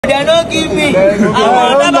They don't give me.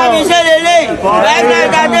 I want to be saying,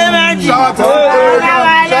 entertainment. Shout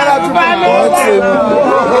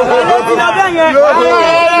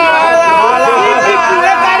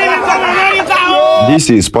This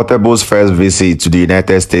is Portable's first visit to the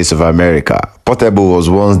United States of America. Portable was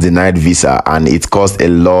once denied visa and it caused a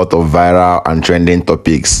lot of viral and trending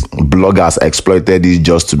topics. Bloggers exploited this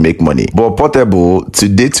just to make money. But Portable,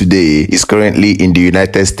 today, is currently in the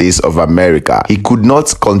United States of America. He could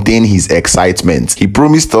not contain his excitement. He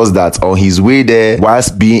promised us that on his way there,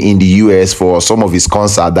 whilst being in the US for some of his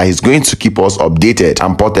concerts, that he's going to keep us updated.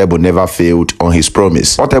 And Portable never failed on his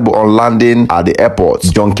promise. Portable, on landing at the airport,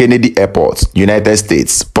 John Kennedy Airport, United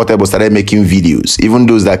States, Portable started making videos. Even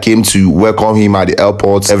those that came to welcome him at the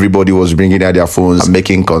airport, everybody was bringing out their phones and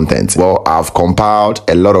making content. Well, I've compiled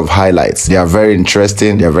a lot of highlights. They are very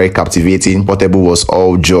interesting. They are very captivating. Portable was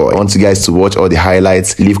all joy. I want you guys to watch all the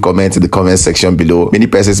highlights. Leave comments in the comment section below. Many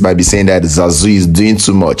persons might be saying that Zazoo is doing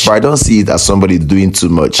too much, but I don't see it as somebody doing too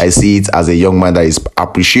much. I see it as a young man that is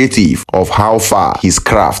appreciative of how far his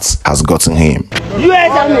craft has gotten him.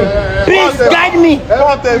 US Army, please guide me.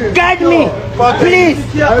 Guide me. Please.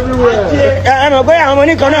 Everywhere. I'm going to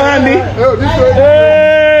money corner and me.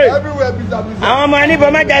 Everywhere. I'm money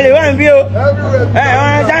for my daily one view.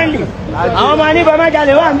 Hey, Sandy. I'm money for my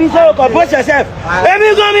daily one view. So compose yourself.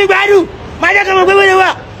 Every coming by you. My dad come over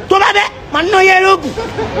the to my bed. Man, no yellow.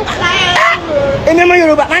 Remember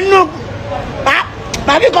Yoruba. Man, no.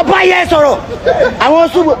 Màbí kò bá yẹ sọ̀rọ̀ àwọn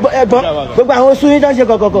sùn gbogbo àwọn sùn yìí tó ń ṣe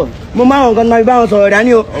kọ̀kọ̀kọ̀ mo máa ń gan máa bá wọn sọ̀rọ̀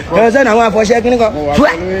dání o ẹ̀rọ sẹ́ni àwọn àfọ̀ṣẹ́ kí ni kan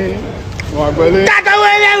tuẹ̀ kàkà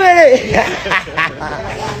wẹ́rẹ́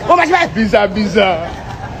ó bá ṣe báyìí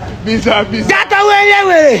dátọ̀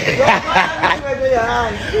wẹ́rẹ́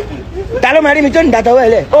ta ló máa rí mi tó ní dátọ̀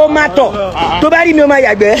wẹ́rẹ́ ó máa tọ̀ tó bá rí mi ó máa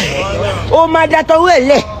yàgbẹ́ ó máa dátọ̀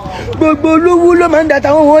wẹ́rẹ́ gbogbo olówó ló máa ń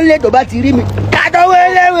dátọ̀ wọn lé tó bá ti rí mi dátọ̀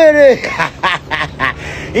wẹ́rẹ́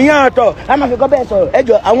ìyẹn ọ̀tọ̀ a máa fi kọ́ bẹ́ẹ̀ sọ̀rọ̀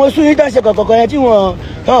ẹjọ́ àwọn oṣù yìí tó ń ṣe kọ̀kọ̀kọ̀ yẹn tí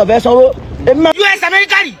wọ́n fẹ́ sanwó. US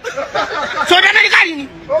America rí South America rí ni.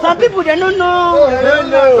 Some people they don't know.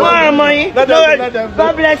 Wọ́n á mọ yín.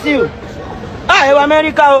 God bless you. Ẹ wọ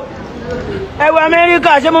Amẹ́ríkà o. Ẹ wọ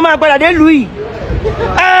Amẹ́ríkà ṣé mo máa padà dé lù yìí.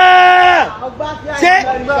 Ṣé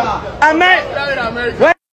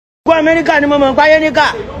Amẹ́ríkà ni mo mọ̀ páyé níkà.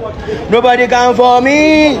 Nobody can for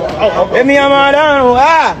me. Èmi ọmọ Ọlọ́run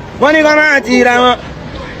wọ́n ní kọ́ máa tira wọn.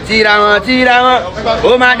 Tira wọn,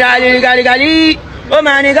 ó máa dá gali, ó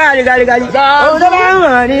máa ní gali. Ó tó bá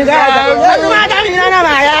wọ̀n ní gali. Ó tó máa dábì náà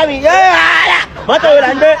máa yá mi. Mọ́tò là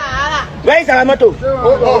ń gbé. Where is our mọ́tò?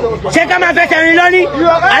 Ṣé ká máa fẹsẹ̀ rìn lọ́ní?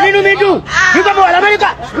 Ànínú mi dùn. Nígbà mo wà l'Amẹ́ríkà,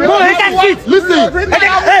 mo wà ní street.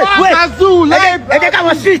 Ẹ jẹ́ ká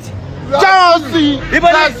wọ street.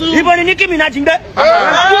 Ibo ni Nicki Minaj ń gbé.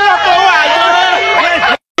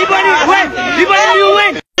 Ibo ni you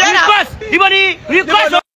win.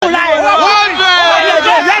 Request.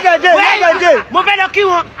 Mo fẹ́ lọ kí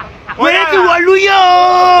wọn. Wèrè ti wọ̀lú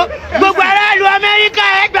yóò. Gbogbo aráàlú Amẹ́ríkà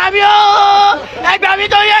ẹ gbà mí o. Ẹ gbà mí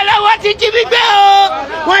torí ọlọ́wọ́ ti jí mi gbé o.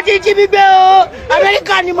 Wọ́n ti jí mi gbé o.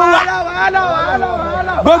 Amẹ́ríkà ni mo wà.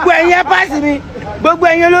 Gbogbo ẹ̀yin ẹ pàṣẹ mi. Gbogbo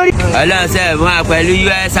ẹ̀yin olórí. Ọlọ́sẹ̀ mú wa pẹ̀lú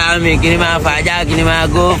US Army kí ni máa fàájà kí ni máa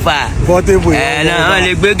go fà. Portable. Náà wọ́n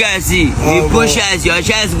lè gbé gẹ̀ẹ́sì. You push us, your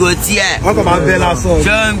chest go tear. Wọ́n kàn máa ń bẹ́ lásán.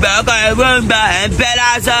 Ṣé ń gbà ọkọ̀ ẹ̀gbọ́n ń gbà ẹ̀ ń bẹ́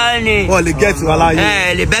lásán ni. Wọ́n lè gẹ̀ẹ́tì wa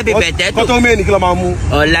láyé. Lè bẹ́ bí bẹ̀tẹ̀ tó. Kọ́tọ́ mẹ́rin kí ló máa mú.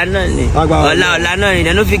 Ọ̀la náà ni. Ọ̀la náà ni.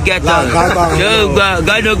 They no fit get on. Ṣé o gbọ́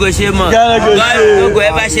God no go shame us. God no go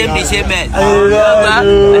ever shame the shameless.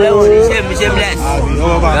 Ọlọ́run ní shame shameless.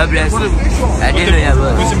 God bless you. I didn't know your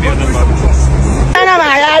voice.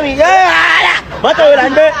 Mọ́tò là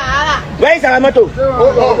ń gbé. Where is our mọ́tò?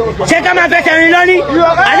 Ṣé ká máa fẹsẹ̀ rìn lọ́ní?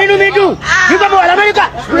 Ànínú mi dùn. Nígbà mo wà l'Amẹ́ríkà,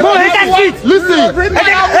 mo wà ní street.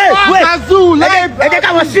 Ẹ jẹ́ ká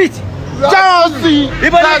wọ street.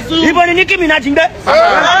 Ibo ni Nicki Minaj ń gbé.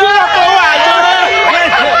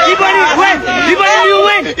 Ibo ni you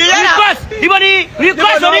win.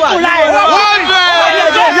 Request oníkùnlá ẹ̀.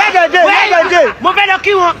 Mo fẹ́ lọ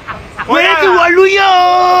kí wọn. Wèrè ti wọ̀lú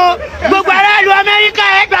yóò. Gbogbo aráàlú Amẹ́ríkà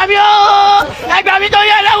ẹ gbà mí o. Ẹ gbà mí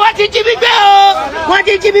torí ọlọ́wọ́ ti jí mi gbé o. Wọ́n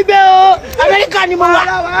ti jí mi gbé o. Amẹ́ríkà ni mo wà.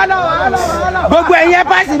 Gbogbo ẹ̀yin ẹ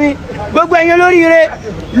pàṣẹ mi. Gbogbo ẹ̀yin olóríire.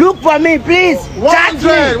 Look for me please. Chat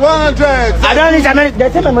me. 100. I don't need America. They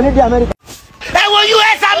say my money dey America. Ẹ wo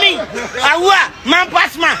US Army. Àwa man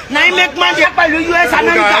pass man. Na im make man dey pẹ̀lú US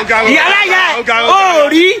America. Ìyálà yẹ o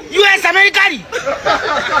rí US America rí.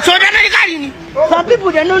 South America rí ni. Some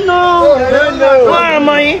people they don't know. Wọ́n á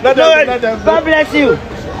mọ yín. God bless you.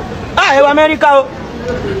 Ẹ wọ Amẹ́ríkà o.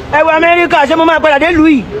 Ẹ wọ Amẹ́ríkà ṣé mo máa padà dé lù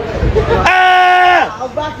yìí.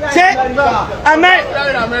 Say,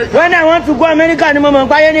 when I want to go America,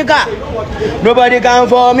 nobody can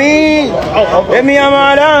for me. Emi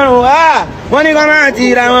amadanu, money come out,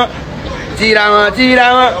 tira wọn.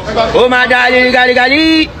 Oh my gali.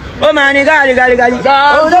 Oh my gali.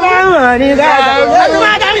 Oh the money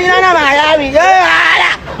gali.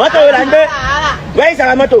 Moto lande. Where is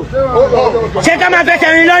our moto? Check out my face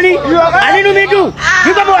and Loni. I didn't mean to.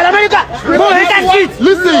 You come to America. Go enter street.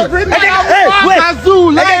 Listen. Hey, wait.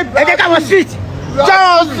 Zazoo, like. Ẹ come on street.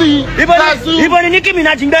 Chelsea. Ibo ni Nicki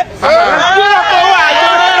Minaj ngbe.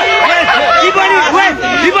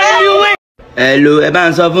 Ibo ni wait. Hello, ẹ bá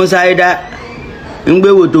ń sọ fún Saida. Ngbe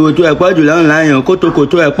wotowoto ẹ pọ̀jù online,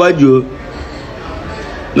 kótókótó ẹ pọ̀jù.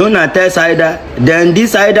 No na tell Saida. Then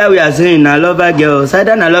this Saida we are saying na lover girl.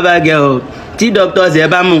 Saida na lover girl. Tí doctors ẹ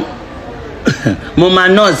bá mú. Mo ma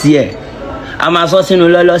nurse here. A máa sọ sínú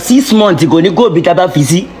lọ́lọ́ 6 months kò ní kó bí tá bá fi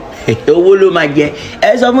sí. Owó ló máa jẹ.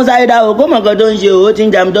 Ẹ sọ fún Saida o, kó mọ̀ kan tó ń ṣe o, ó ti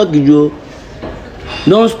ń jam dọ́ọ̀kì ju o.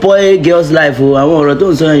 Don't spoil girls life o. Àwọn ọ̀rọ̀ tó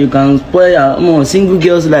ń sọ you can spoil àwọn single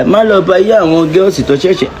girls life. Má lọ bá yé àwọn girls tó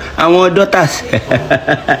ṣẹ̀ṣẹ̀ àwọn daughters.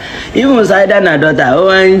 Even Saida na daughter ó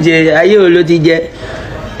wá ń jẹ ayé o ló ti jẹ.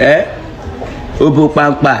 Obo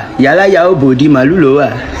pampa yálàyà obo di màlúù ló wà.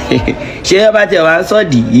 Ṣé ẹ bá tẹ̀ wá ń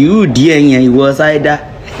sọ̀dì ìhù díẹ̀ yẹn ìwọ Saida.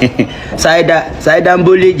 Saida ń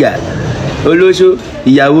bólé jà olóṣó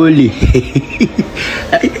ìyàwó lè.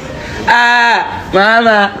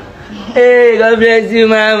 Mama. Hey, God bless you,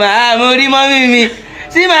 mama. Mo rí mommy mi.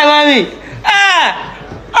 See my mommy.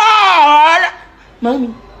 Mommy,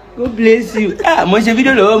 God bless you. Mo ṣe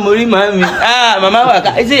video lọ́wọ́ mo rí mommy. Mama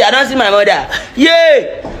waka. I say I don't see my mother. Yeah.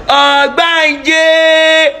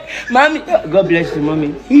 Ọ̀gbáǹjẹ́. Mommy, God bless you,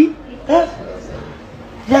 mommy.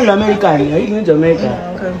 You're in America. Are you going to America?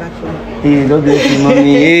 I'm coming back from. Hey, God bless you,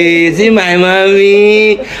 mommy. Hey, see my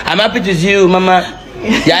mommy. I'm happy to see you, mama.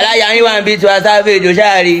 Yàrá yàrá wà ń bí tí wàá sáfẹ́ ìjọ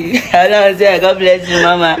ṣáàrí. Ọlọ́run ṣe God bless you,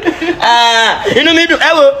 mama. Inú mi dùn.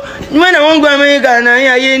 Ẹ wo, when I wan go America náà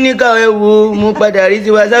yín ayé níkà ẹ wo mo padà rí tí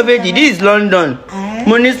wàá sáfẹ́ ìjì. This is London.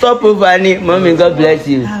 Mo ní stop over ni. Mommy, God bless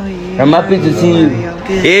you. How are you? I'm happy to see you.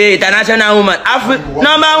 Good. Hey, international woman. #1.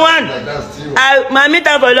 My meet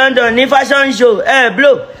her for London ní fashion show.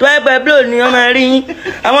 Blow. Tó ẹ pẹ́ blow ni wọ́n máa rí yín.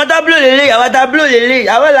 Àwọn tá blow lélẹ̀, àwọn tá blow lélẹ̀.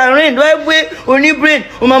 Àwọn là ń rìn. Tó ẹ pé oní brain.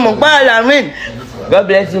 O máa mọ̀ pa là ń rìn. God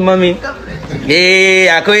bless you, mommy. Hey,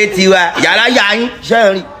 àkóyè tiwa. Yàrá yà yín.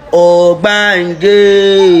 Ṣẹ́rin.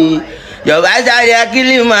 Ọ̀gbáǹjẹ́. Yorùbá sáré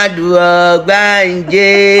akílì máa dùn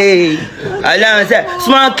Ọ̀gbáǹjẹ́. Ọlọ́run sẹ́,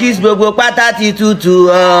 small kiss gbogbo pátá ti tutù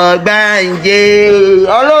Ọ̀gbáǹjẹ́.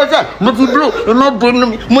 Ọlọ́run sẹ́, mo ti blow, iná bonú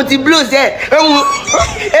mi. Mo ti blow sẹ́,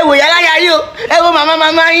 ẹ wò yàrá yà yín o, ẹ wò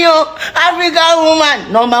màmá yín o, African woman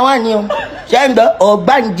 #1 ni o. Ṣé ń gbọ́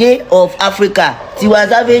Ọ̀gbáǹjẹ́ of Africa Tiwa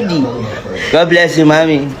Savage. God bless you,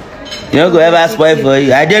 mommy. You no go ever spoil for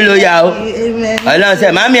you. I dey loyal o. Ọlọ́run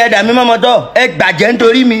sẹ́, màmí ẹ̀dá mi mọ́mọ́ tọ́, ẹ gbàjẹ́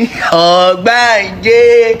nítorí mi.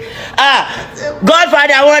 Ọ̀gbáǹjẹ́.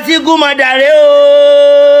 Godfather wọn ti gún mọ́dà rẹ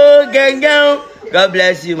o. Gẹ́gẹ́ o. God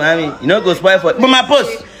bless you, mommy. You no go spoil for you. But my post.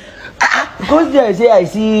 Because there say I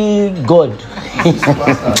see God.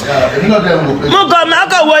 Mo kàn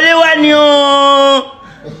wọlé wá ni o.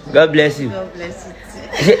 God bless you. God bless you.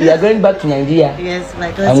 You are going back to Nigeria? Yes,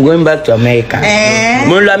 my God. I'm going back to America.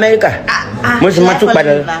 Mo ń lọ America. Mo sì máa tún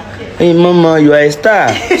padà. Hey, mama, you are a star.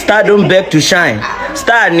 Star don't beg to shine.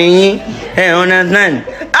 Star nìyí. Hey, understand?